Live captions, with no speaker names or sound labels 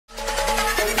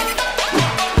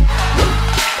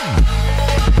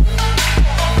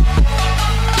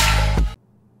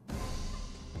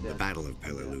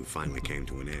finally came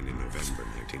to an end in November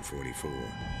 1944.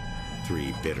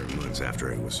 3 bitter months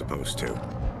after it was supposed to.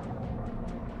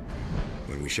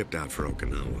 When we shipped out for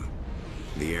Okinawa,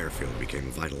 the airfield became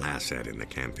a vital asset in the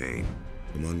campaign.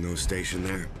 Among those stationed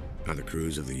there are the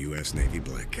crews of the U.S. Navy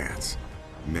Black Cats.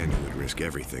 Men who would risk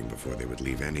everything before they would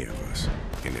leave any of us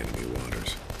in enemy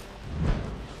waters.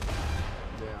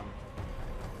 Damn.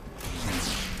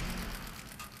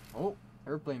 Oh,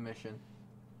 airplane mission.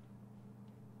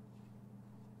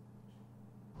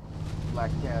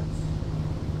 Black Cats.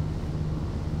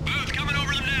 Booth coming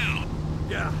over them now.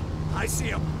 Yeah, I see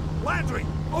them. Landry,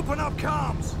 open up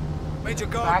comms. Major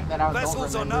Guard,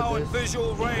 vessels are now in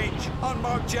visual range.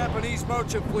 Unmarked Japanese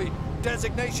merchant fleet.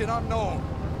 Designation unknown.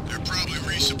 They're probably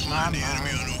resupplying the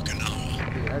enemy on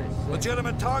Okinawa.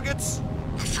 Legitimate targets?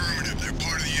 Affirmative, they're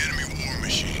part of the enemy war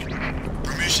machine.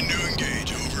 Permission to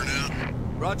engage, over and out.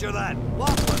 Roger that.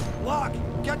 Lockwood, lock,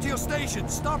 get to your station.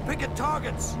 Start picking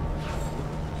targets.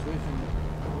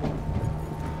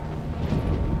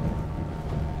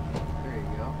 There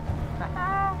you go.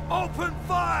 Open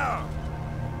fire!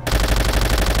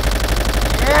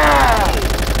 Yeah!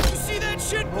 You see that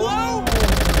shit blow?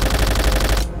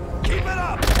 Keep it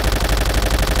up!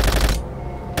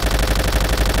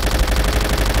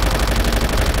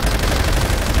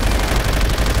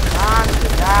 Time to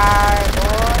die,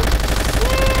 boys.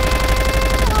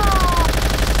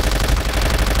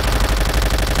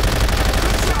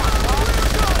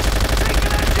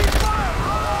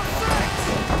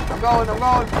 I'm going.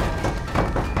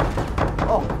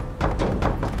 Oh.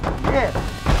 Yeah.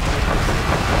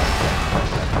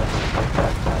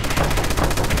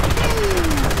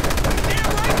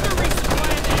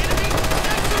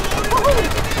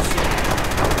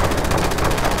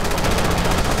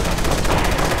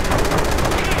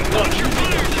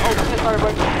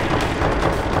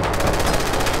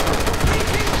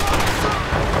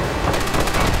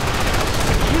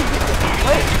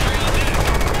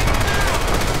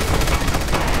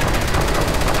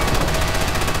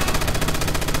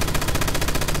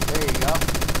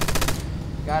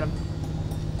 Got him.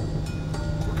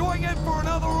 We're going in for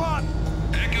another run.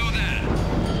 Echo that.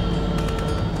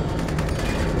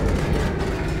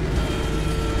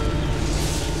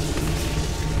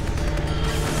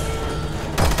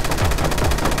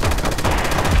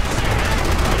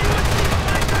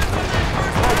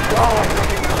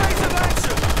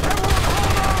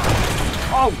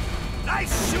 Oh!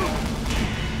 Nice shoot!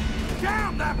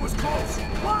 Damn, that was close!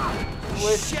 Wow!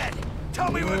 Shit! Tell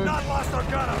me we've not lost our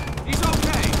gunner! He's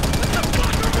okay! What the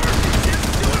fuck are merchant ships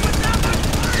doing without the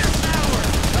firepower?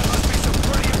 That must be some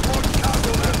pretty important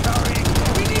cargo they're carrying!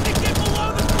 We need to get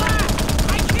below the blast!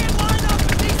 I can't line up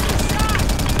a decent shot!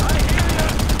 I hear ya!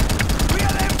 We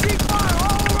got MG fire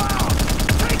all around!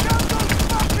 Take out those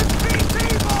fucking BT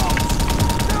balls!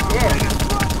 They're our biggest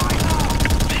threat right now!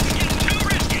 This is too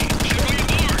risky! Should we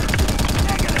abort?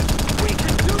 Negative! We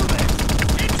can do this!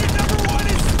 Engine number 1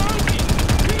 is smoking!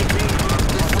 BT move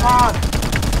to Come on!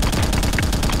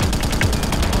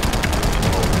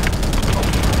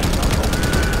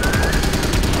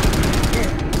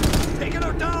 Taking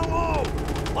her down low!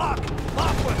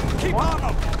 Lockwood, keep on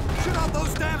them! Shoot out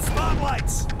those damn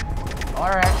spotlights!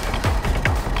 Alright.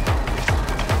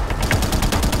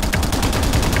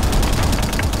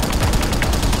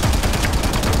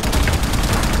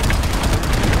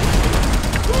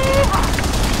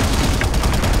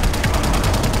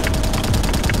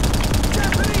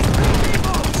 Japanese BT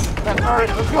boats! That's alright,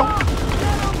 let's go!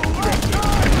 Get on the left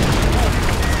side!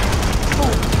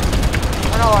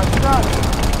 I know, I'm done.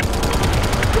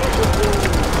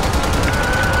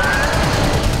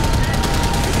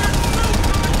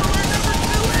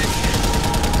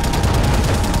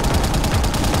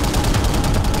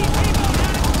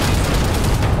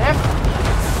 Yep.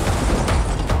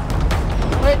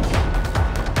 Switch.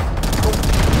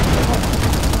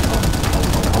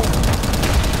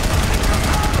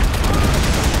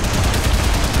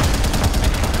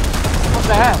 What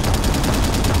the hell?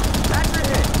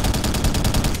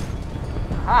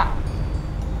 Ah.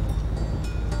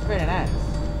 Very nice.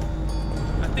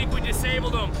 I think we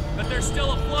disabled them, but they're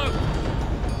still afloat.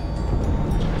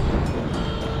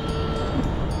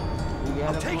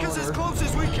 Take us as close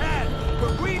as we can,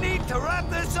 but we need to wrap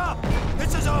this up.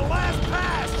 This is our last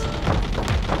pass.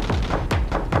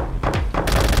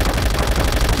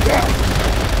 Yeah.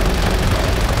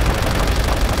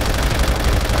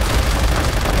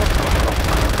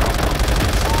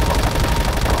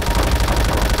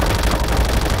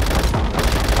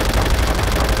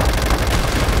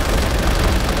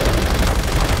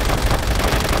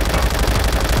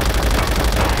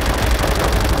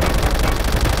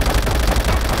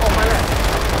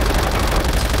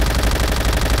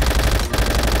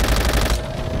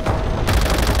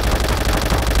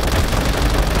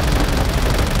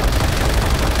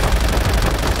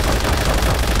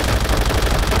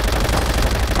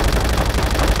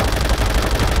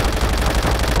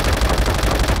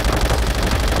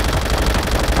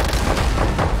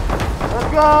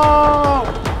 go!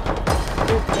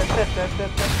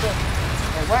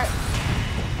 Hey, what?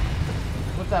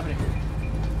 What's happening?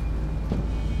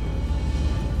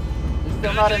 It's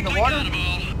still not in the water?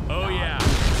 Oh yeah,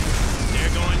 they're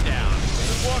going down.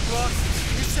 Good work, boss.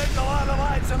 You saved a lot of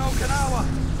lives on Okinawa.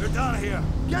 They're done here.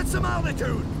 Get some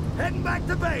altitude. Heading back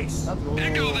to base.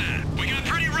 Echo that. We got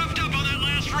pretty roughed up on that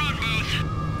last run, Booth.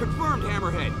 Confirmed,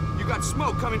 Hammerhead. You got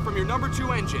smoke coming from your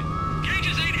 #2 engine.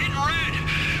 Gauges ain't hitting red.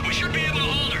 We should be able to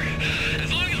hold her.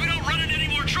 As long as we don't run into any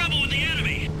more trouble with the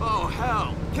enemy. Oh,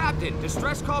 hell. Captain,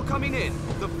 distress call coming in.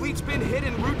 The fleet's been hit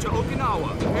en route to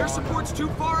Okinawa. Air support's too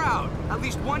far out. At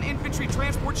least one infantry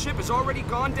transport ship has already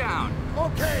gone down.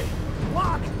 Okay.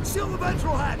 Lock, seal the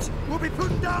ventral hatch. We'll be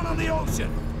putting down on the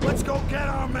ocean. Let's go get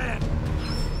our men.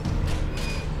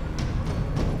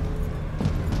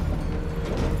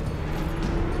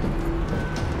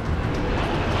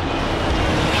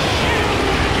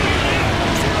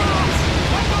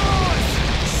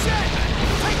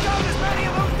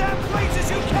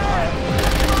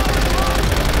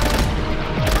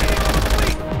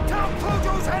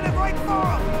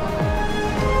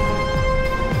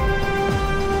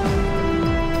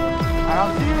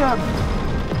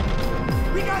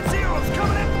 We got zeros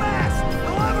coming in fast!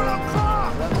 11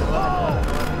 o'clock! Oh!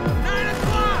 9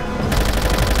 o'clock!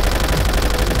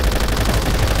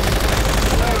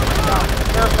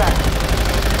 Perfect.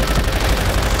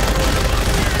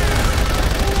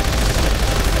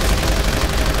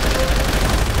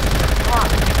 Come on.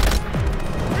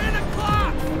 10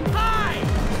 o'clock! High!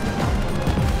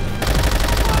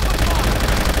 12 o'clock!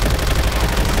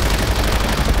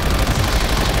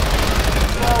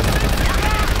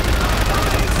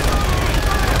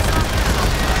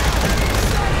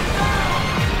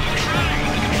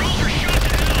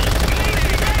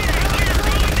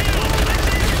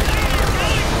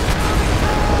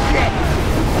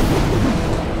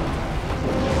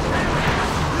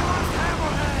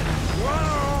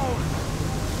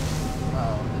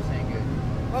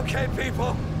 Okay,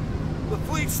 people. The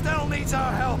fleet still needs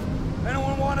our help.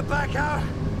 Anyone want to back out?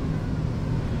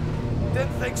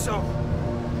 Didn't think so.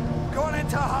 Going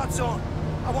into a hot zone.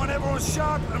 I want everyone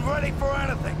sharp and ready for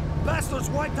anything. Bastards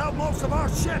wiped out most of our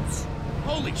ships.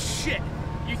 Holy shit!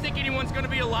 You think anyone's gonna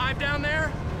be alive down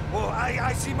there? Well,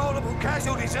 I see multiple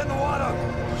casualties in the water.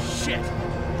 Shit!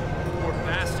 Poor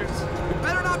bastards. We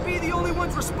better not be the only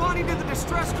ones responding to the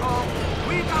distress call.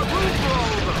 We've got room for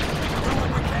all of them. Do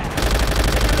what we can.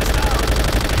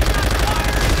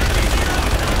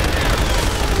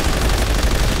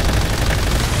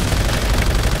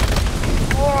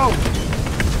 Whoa!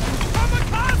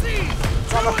 Kamikaze!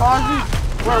 Kamikaze?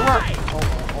 Where?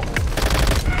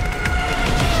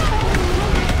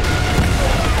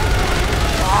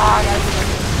 Ah,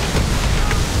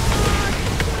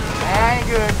 that ain't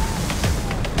good.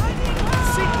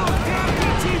 Seek those damn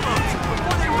PT-boats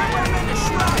before they rip them into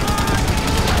shreds.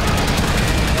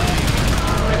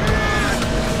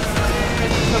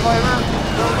 Survivor,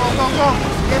 go.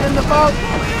 Get in the boat.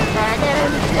 Get in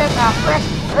the ship. Now, fresh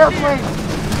airplane.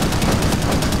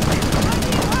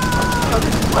 Oh,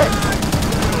 this is quick.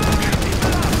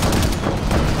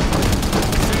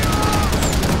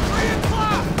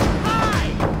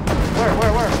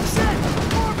 Where? Shit!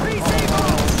 More PC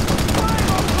boats! 5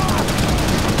 o'clock!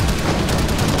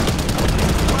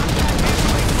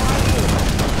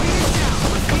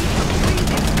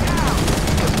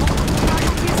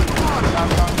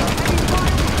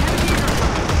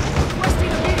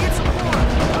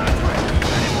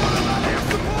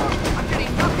 I'm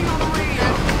getting nothing on the radio.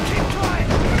 Keep trying!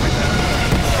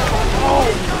 Oh,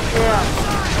 yeah.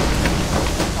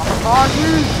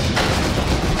 Kamikaze.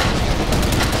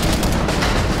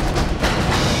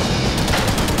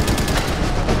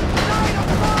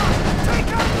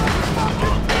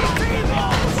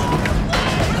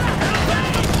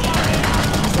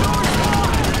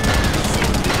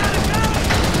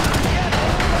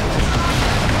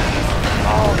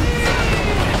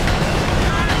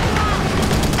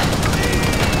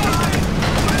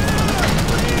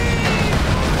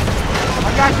 I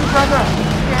got you, brother.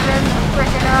 Get in the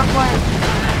freaking airplane.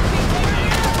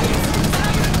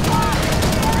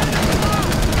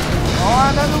 Oh,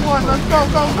 another one. Let's go.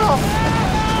 Come on.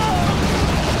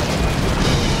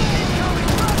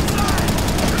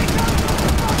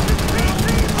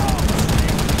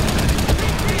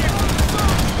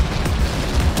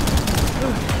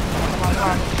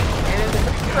 Get in the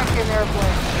freaking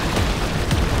airplane.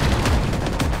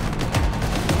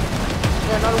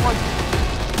 Yeah, another one.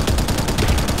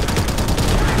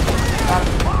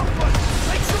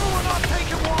 Make sure we're not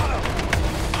taking water!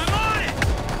 I'm on it!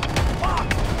 Lock!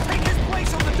 Take his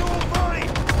place on the dual 30!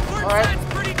 Alright.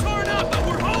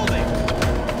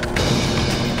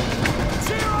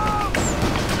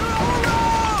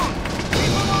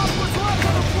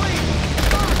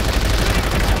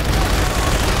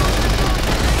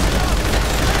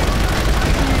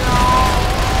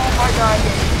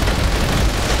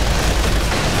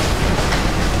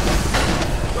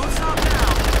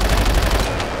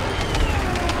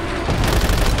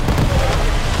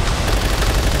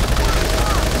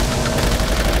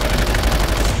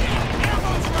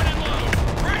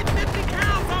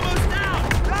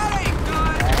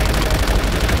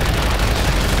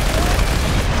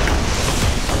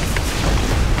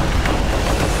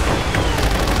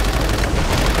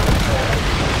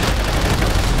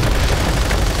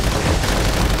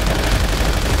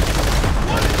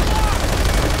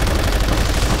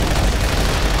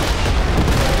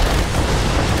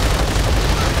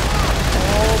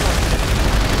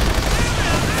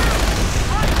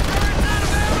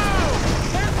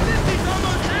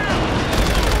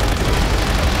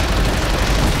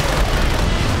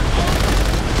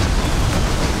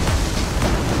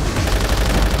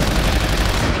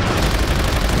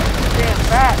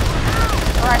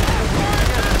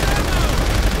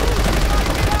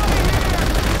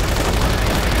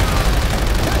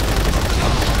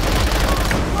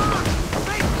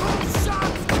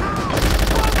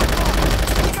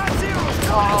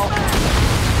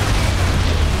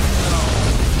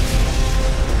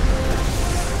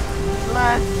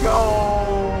 Let's go.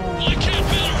 I can't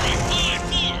penetrate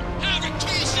 5-4. Havoc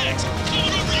 26.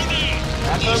 Coming over you now.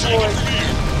 That's Close our range boy. from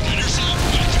here. Get yourself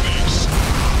back to base.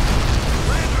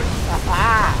 Landry,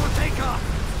 Aha. we'll take off.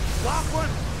 Lock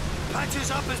one, punches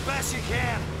up as best you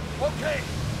can. Okay,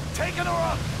 taking her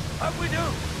up. How'd we do?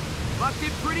 Buck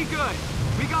did pretty good.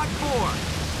 We got 4.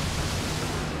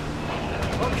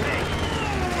 Okay,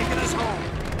 taking us home.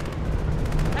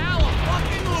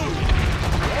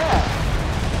 Yeah.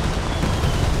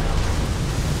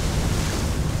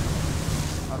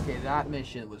 Okay, that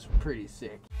mission was pretty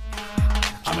sick.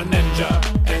 I'm a ninja,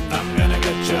 and I'm gonna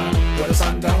get ya where the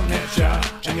sun don't hit ya,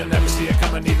 and you'll never see it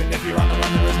coming. Even if you're on the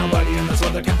run, there is nobody in this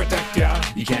world that can protect ya.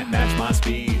 You can't match my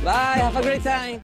speed. Bye, have a great time.